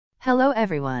Hello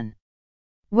everyone.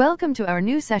 Welcome to our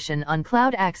new session on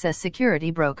Cloud Access Security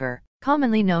Broker,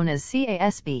 commonly known as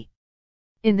CASB.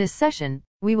 In this session,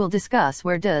 we will discuss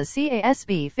where does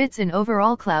CASB fits in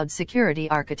overall cloud security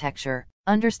architecture,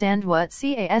 understand what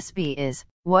CASB is,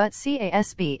 what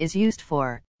CASB is used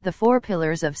for, the 4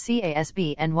 pillars of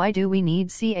CASB and why do we need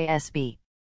CASB.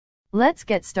 Let's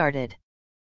get started.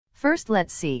 First,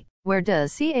 let's see, where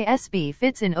does CASB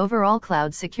fits in overall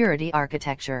cloud security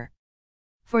architecture.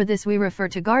 For this we refer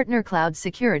to Gartner Cloud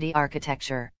Security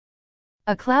Architecture.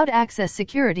 A cloud access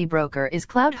security broker is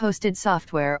cloud-hosted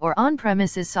software or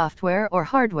on-premises software or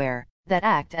hardware that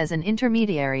act as an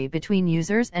intermediary between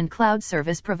users and cloud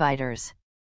service providers.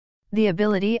 The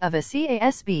ability of a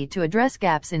CASB to address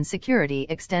gaps in security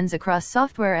extends across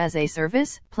software as a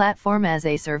service, platform as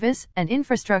a service, and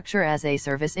infrastructure as a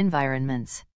service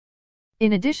environments.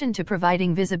 In addition to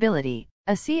providing visibility,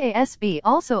 a CASB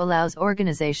also allows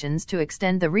organizations to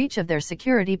extend the reach of their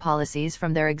security policies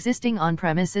from their existing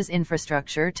on-premises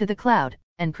infrastructure to the cloud,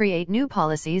 and create new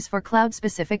policies for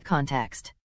cloud-specific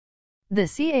context. The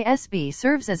CASB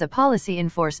serves as a policy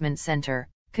enforcement center,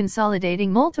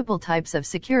 consolidating multiple types of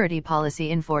security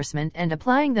policy enforcement and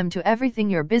applying them to everything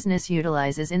your business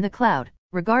utilizes in the cloud,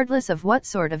 regardless of what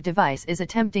sort of device is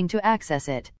attempting to access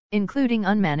it, including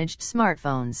unmanaged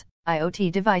smartphones,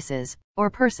 IoT devices,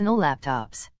 or personal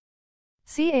laptops.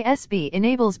 CASB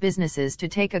enables businesses to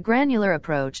take a granular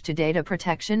approach to data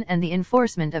protection and the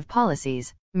enforcement of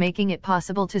policies, making it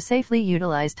possible to safely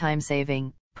utilize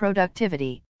time-saving,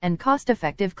 productivity, and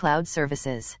cost-effective cloud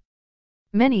services.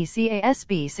 Many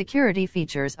CASB security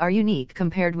features are unique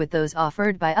compared with those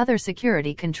offered by other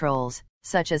security controls,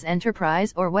 such as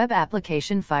enterprise or web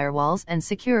application firewalls and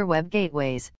secure web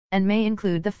gateways, and may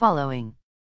include the following: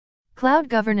 cloud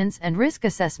governance and risk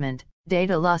assessment,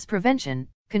 data loss prevention,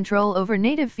 control over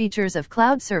native features of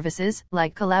cloud services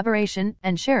like collaboration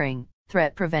and sharing,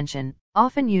 threat prevention,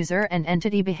 often user and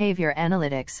entity behavior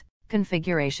analytics,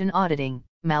 configuration auditing,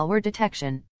 malware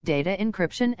detection, data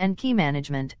encryption and key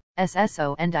management,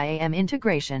 SSO and IAM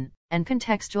integration, and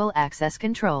contextual access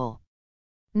control.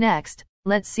 Next,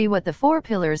 let's see what the 4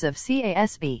 pillars of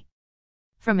CASB.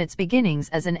 From its beginnings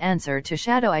as an answer to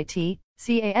shadow IT,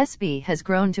 CASB has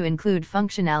grown to include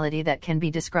functionality that can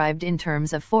be described in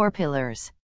terms of 4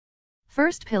 pillars.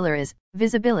 First pillar is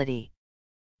visibility.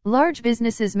 Large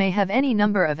businesses may have any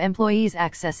number of employees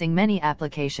accessing many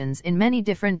applications in many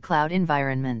different cloud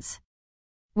environments.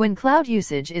 When cloud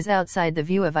usage is outside the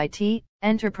view of IT,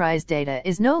 enterprise data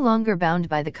is no longer bound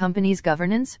by the company's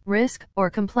governance, risk, or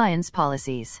compliance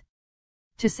policies.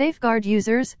 To safeguard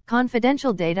users,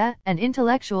 confidential data, and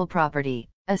intellectual property,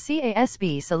 a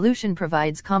CASB solution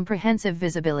provides comprehensive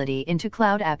visibility into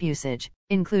cloud app usage,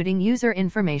 including user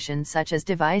information such as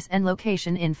device and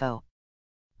location info.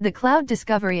 The Cloud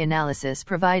Discovery Analysis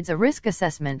provides a risk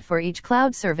assessment for each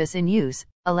cloud service in use,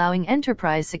 allowing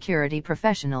enterprise security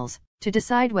professionals to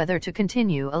decide whether to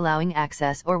continue allowing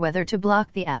access or whether to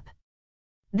block the app.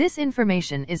 This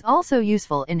information is also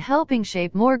useful in helping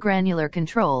shape more granular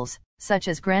controls, such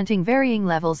as granting varying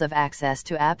levels of access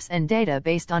to apps and data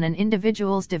based on an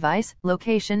individual's device,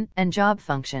 location, and job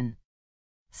function.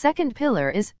 Second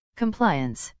pillar is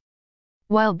compliance.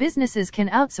 While businesses can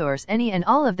outsource any and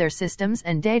all of their systems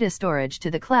and data storage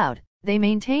to the cloud, they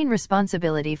maintain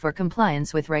responsibility for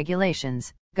compliance with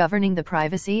regulations governing the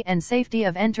privacy and safety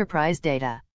of enterprise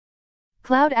data.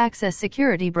 Cloud access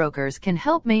security brokers can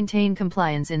help maintain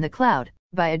compliance in the cloud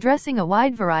by addressing a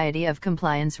wide variety of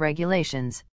compliance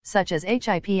regulations, such as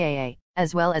HIPAA,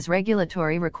 as well as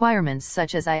regulatory requirements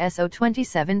such as ISO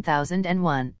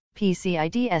 27001,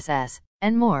 PCI DSS,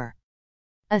 and more.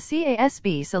 A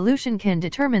CASB solution can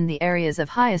determine the areas of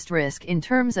highest risk in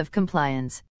terms of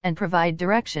compliance, and provide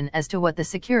direction as to what the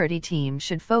security team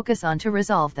should focus on to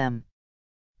resolve them.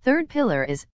 Third pillar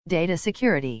is data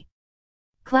security.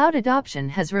 Cloud adoption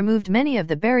has removed many of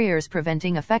the barriers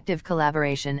preventing effective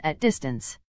collaboration at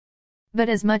distance. But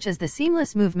as much as the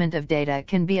seamless movement of data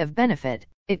can be of benefit,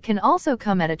 it can also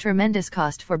come at a tremendous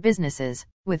cost for businesses,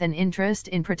 with an interest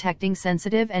in protecting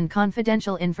sensitive and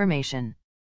confidential information.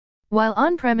 While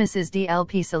on-premises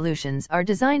DLP solutions are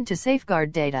designed to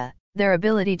safeguard data, their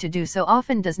ability to do so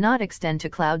often does not extend to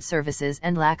cloud services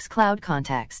and lacks cloud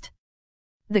context.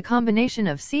 The combination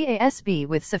of CASB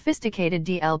with sophisticated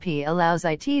DLP allows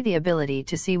IT the ability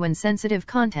to see when sensitive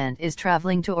content is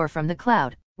traveling to or from the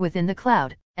cloud, within the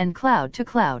cloud, and cloud to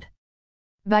cloud.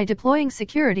 By deploying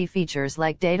security features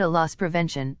like data loss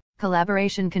prevention,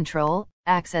 collaboration control,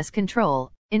 access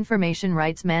control, information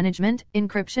rights management,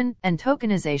 encryption, and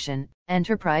tokenization,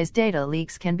 enterprise data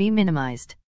leaks can be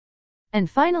minimized. And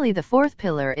finally, the 4th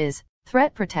pillar is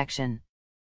threat protection.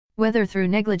 Whether through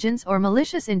negligence or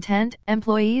malicious intent,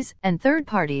 employees and third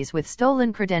parties with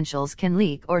stolen credentials can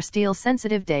leak or steal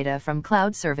sensitive data from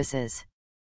cloud services.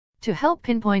 To help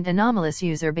pinpoint anomalous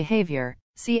user behavior,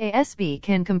 CASB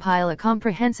can compile a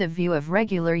comprehensive view of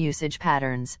regular usage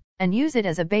patterns and use it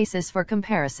as a basis for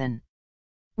comparison.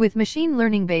 With machine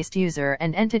learning-based user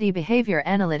and entity behavior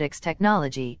analytics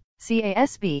technology,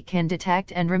 CASB can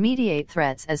detect and remediate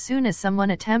threats as soon as someone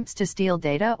attempts to steal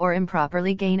data or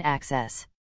improperly gain access.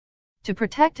 To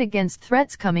protect against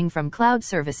threats coming from cloud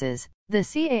services, the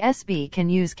CASB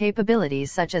can use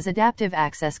capabilities such as adaptive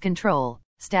access control,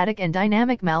 static and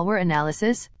dynamic malware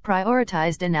analysis,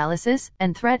 prioritized analysis,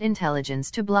 and threat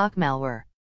intelligence to block malware.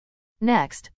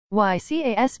 Next, why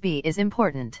CASB is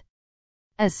important.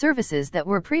 As services that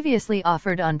were previously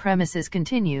offered on-premises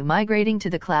continue migrating to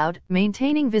the cloud,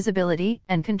 maintaining visibility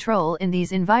and control in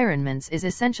these environments is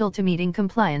essential to meeting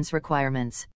compliance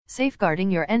requirements,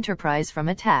 safeguarding your enterprise from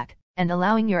attack, and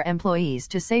allowing your employees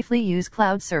to safely use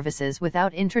cloud services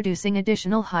without introducing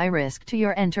additional high risk to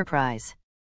your enterprise.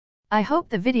 I hope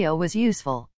the video was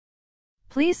useful.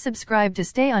 Please subscribe to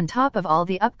stay on top of all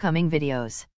the upcoming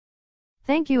videos.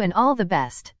 Thank you and all the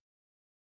best.